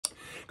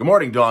Good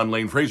morning, Don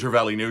Lane, Fraser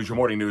Valley News, your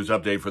morning news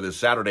update for this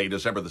Saturday,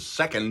 December the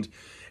 2nd.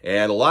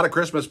 And a lot of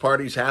Christmas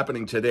parties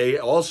happening today.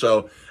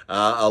 Also,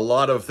 a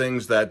lot of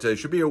things that you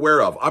should be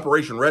aware of.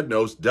 Operation Red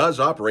Nose does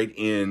operate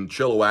in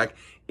Chilliwack.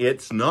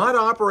 It's not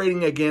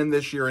operating again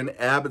this year in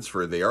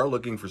Abbotsford. They are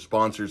looking for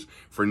sponsors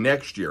for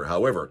next year.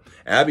 However,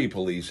 Abbey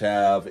Police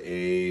have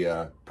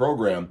a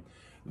program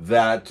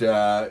that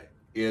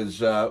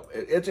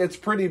it's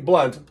pretty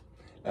blunt.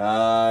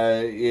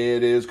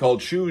 It is called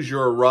Choose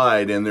Your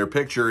Ride, and their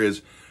picture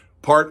is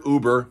part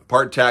Uber,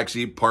 part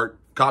taxi, part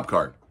cop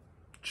car.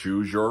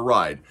 Choose your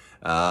ride.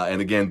 And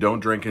again,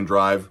 don't drink and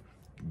drive.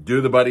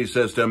 Do the buddy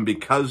system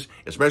because,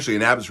 especially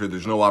in Abbotsford,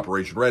 there's no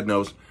Operation Red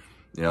Nose.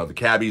 You know, the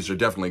cabbies are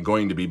definitely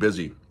going to be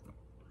busy.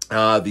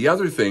 The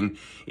other thing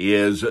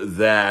is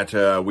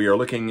that we are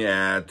looking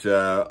at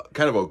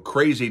kind of a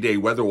crazy day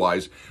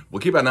weather-wise. We'll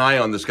keep an eye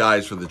on the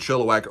skies for the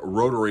Chilliwack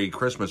Rotary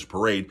Christmas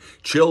Parade.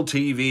 Chill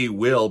TV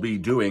will be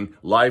doing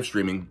live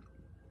streaming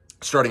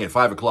starting at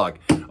 5 o'clock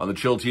on the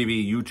Chill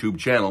TV YouTube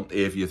channel.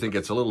 If you think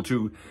it's a little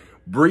too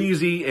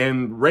breezy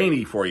and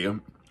rainy for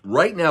you,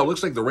 right now it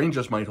looks like the rain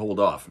just might hold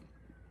off,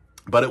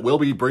 but it will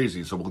be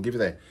breezy, so we'll give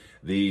you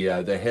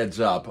the heads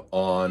up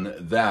on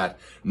that.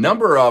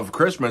 Number of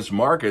Christmas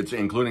markets,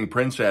 including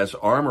Princess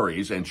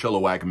Armories and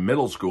Chilliwack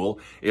Middle School.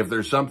 If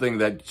there's something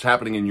that's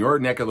happening in your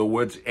neck of the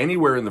woods,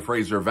 anywhere in the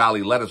Fraser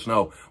Valley, let us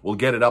know. We'll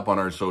get it up on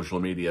our social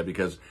media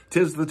because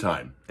 'tis the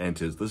time and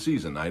 'tis the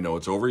season. I know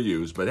it's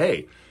overused, but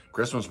hey,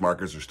 Christmas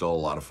markets are still a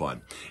lot of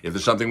fun. If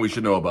there's something we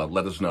should know about,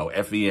 let us know.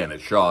 FVN at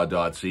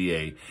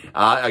shaw.ca.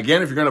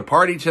 Again, if you're going to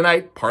party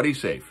tonight, party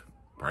safe.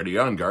 Party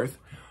on, Garth.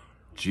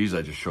 Geez,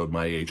 I just showed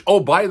my age.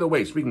 Oh, by the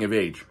way, speaking of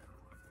age,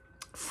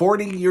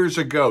 40 years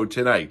ago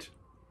tonight,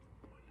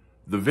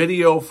 the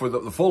video for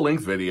the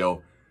full-length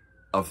video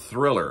of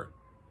Thriller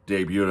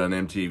debuted on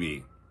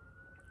MTV.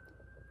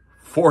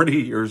 40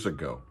 years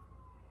ago.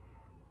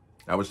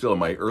 I was still in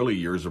my early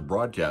years of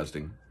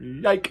broadcasting.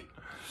 Yike.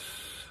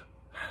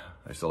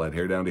 I still had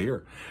hair down to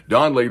here.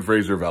 Don Lane,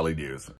 Fraser Valley News.